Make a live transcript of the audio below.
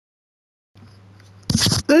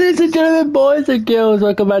Ladies and gentlemen, boys and girls,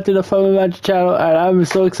 welcome back to the Fun Magic channel, and I'm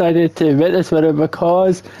so excited to make this video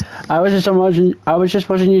because I was just watching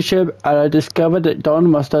YouTube and I discovered that Don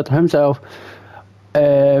Mustard himself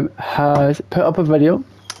has put up a video,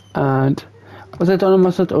 and was it Don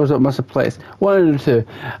Mustard or was it Mustard Place? One of the two,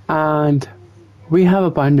 and we have a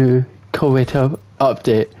brand new creative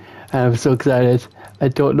update, and I'm so excited. I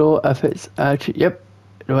don't know if it's actually, yep,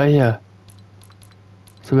 right here.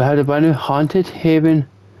 So we have the brand new Haunted Haven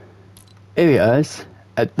areas,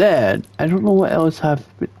 and then I don't know what else have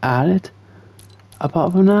been added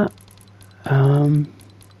apart from that. I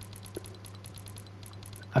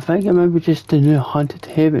think it might be just the new Haunted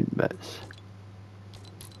Haven bits.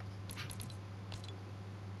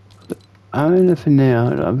 I don't have anything there,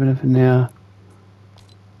 I don't have anything there,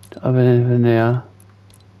 don't have anything there.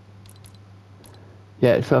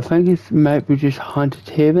 Yeah, so I think it might be just Haunted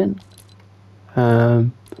Haven.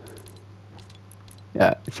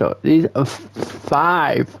 Yeah, so these are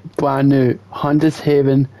 5 brand new Haunted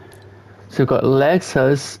Haven. So we've got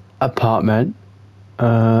Lexa's apartment,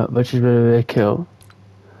 which is really, really cool.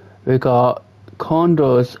 We got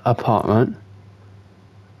Condo's apartment.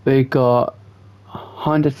 We got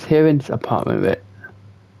Haunted Haven's apartment with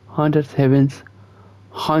Haunted Haven's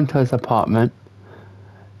Hunter's apartment,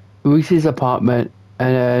 Reese's apartment,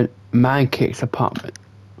 and then Mancake's apartment,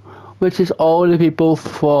 which is all the people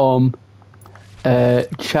from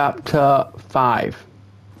chapter 5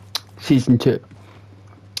 season 2.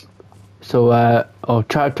 So or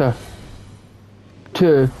chapter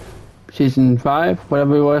 2 season 5,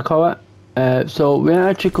 whatever you want to call it. So we're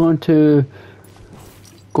actually going to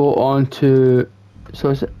go on to, so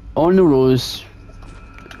it's on the rows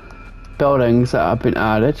buildings that have been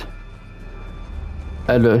added.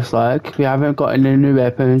 It looks like we haven't got any new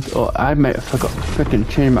weapons, or I might have forgot to freaking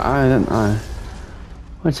change my eye, didn't I?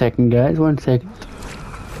 1 second, guys, 1 second.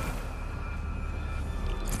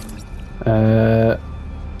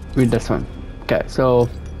 Read this one. Okay, so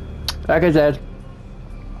like I said,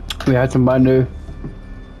 we had some brand new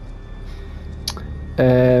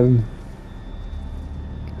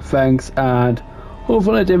things, and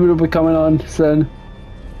hopefully David will be coming on soon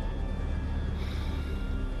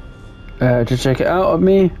to check it out with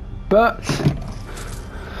me. But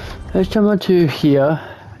let's jump onto here.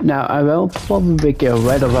 Now I will probably get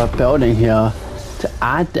rid of a building here to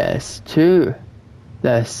add this to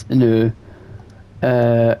this new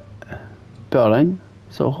building.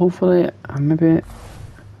 So hopefully, maybe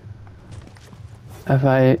if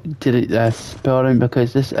I delete this building,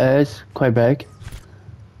 because this is quite big.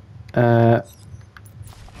 1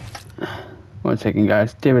 second,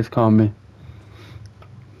 guys. David's calling me.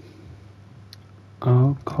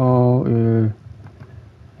 I'll call you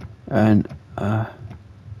in a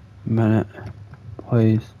minute,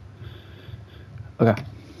 please. Okay.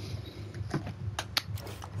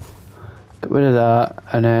 Get rid of that,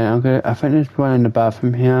 and then I think there's one in the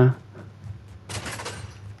bathroom here.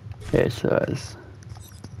 Yes, there is.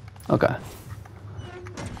 Okay.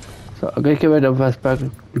 So I'm gonna get rid of this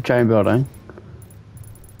big giant building.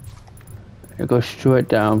 I go straight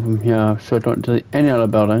down from here, so I don't delete any other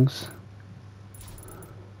buildings.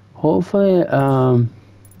 Hopefully,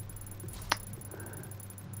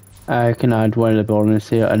 I can add one of the buildings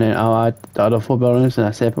here, and then I'll add the other 4 buildings in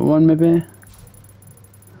a separate one, maybe.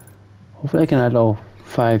 Hopefully I can add all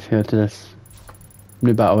 5 here to this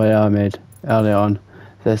new battle royale I made earlier on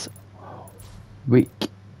this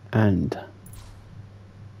weekend.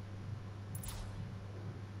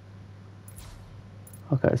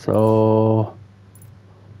 Okay, so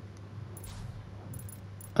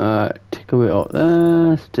take away all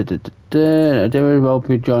this. David will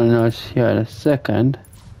be joining us here in a second,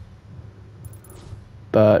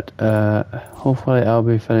 but hopefully I'll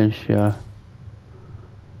be finished here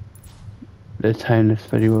the time this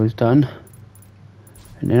video is done.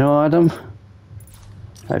 And you know, Adam,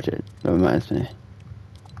 actually, that reminds me,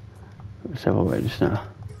 several ways now.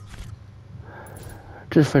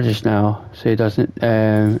 Just for just now, so he doesn't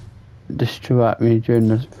distract me during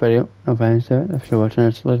this video. No offense to it, if you're watching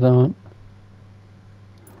this later on.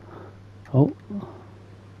 Oh.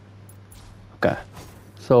 Okay.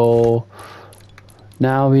 So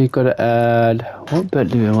now we gotta add, what bit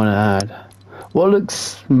do we wanna add? What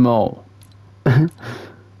looks small?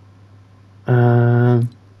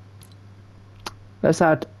 Let's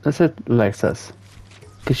add Lexus,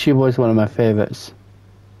 because she was one of my favorites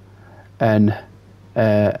in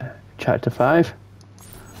chapter 5.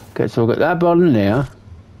 Okay, so we've got that building there.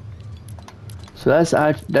 So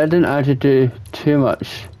that didn't actually do too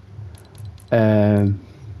much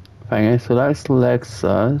thingy. So that's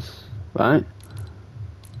Lexus, right?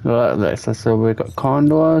 Like this. So we got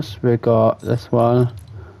condors, we got this one,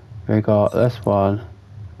 we got this one,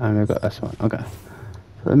 and we got this one. Okay.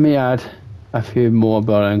 So let me add a few more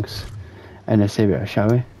buildings in this area, shall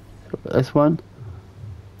we? So we've got this one.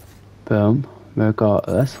 Boom. We've got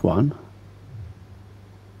this one.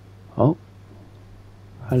 Oh.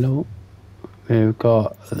 Hello. We've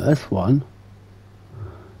got this one.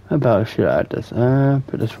 How about I should add this?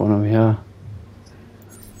 Put this one over here.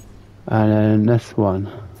 And then this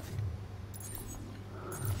one.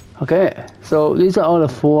 Okay, so these are all the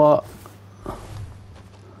 4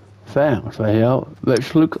 things right here,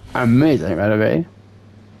 which look amazing, by the way.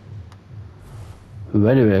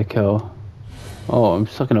 Very, very cool. Oh, I'm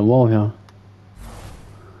stuck in a wall here.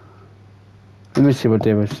 Let me see what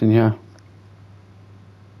there was in here.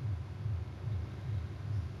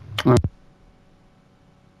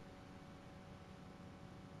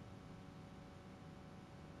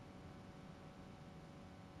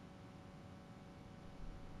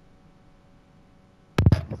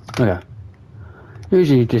 Okay.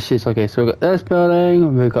 Usually just shits. Okay, so we got this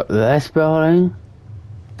building, we got this building.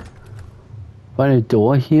 What a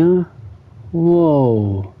door here?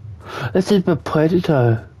 Whoa. This is the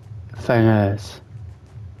predator thing is.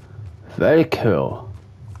 Very cool.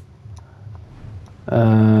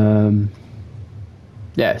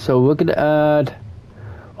 Yeah, so we're gonna add,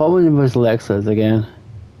 what one was Lexus again?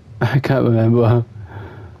 I can't remember.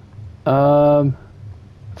 I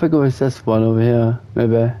think it was this one over here,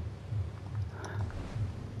 maybe.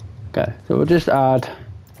 Okay, so we'll just add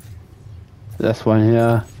this one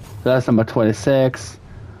here. So that's number 26.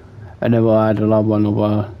 And then we'll add another one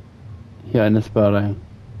over here in this building.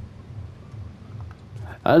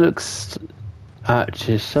 That looks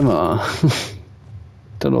actually similar.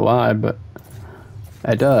 Don't know why, but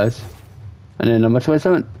it does. And then number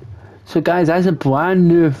 27. So guys, that's a brand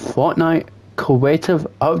new Fortnite creative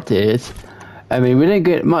update. I mean, we didn't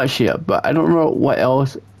get much here, but I don't know what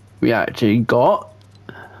else we actually got.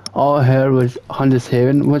 All I heard was Hunter's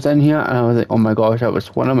Haven was in here, and I was like, oh my gosh, that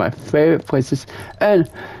was one of my favorite places in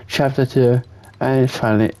Chapter 2, and it's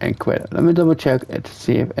finally incredible. Let me double check it to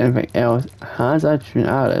see if anything else has actually been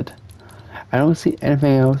added. I don't see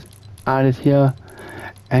anything else added here.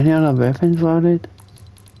 Any other weapons added?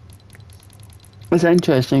 It's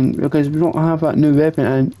interesting because we don't have that new weapon,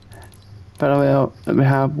 and by the way, that we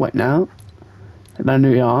have what now? The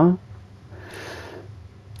new arm.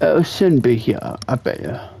 It shouldn't be here, I bet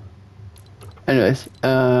you. Anyways,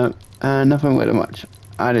 and nothing really much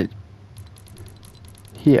added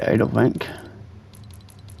here, I don't think.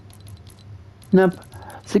 Nope.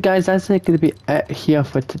 So guys, that's going to be it here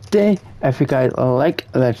for today. If you guys like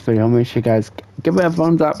this video, make sure you guys give it a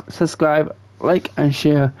thumbs up, subscribe, like and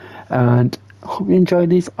share, and hope you enjoy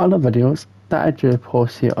these other videos that I just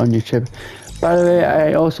post here on YouTube. By the way,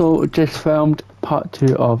 I also just filmed part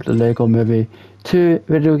 2 of the Lego Movie 2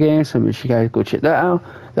 video game, so make sure you guys go check that out.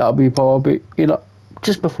 That'll be probably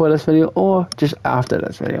just before this video or just after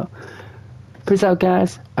this video. Peace out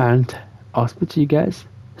guys, and I'll speak to you guys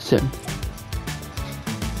soon.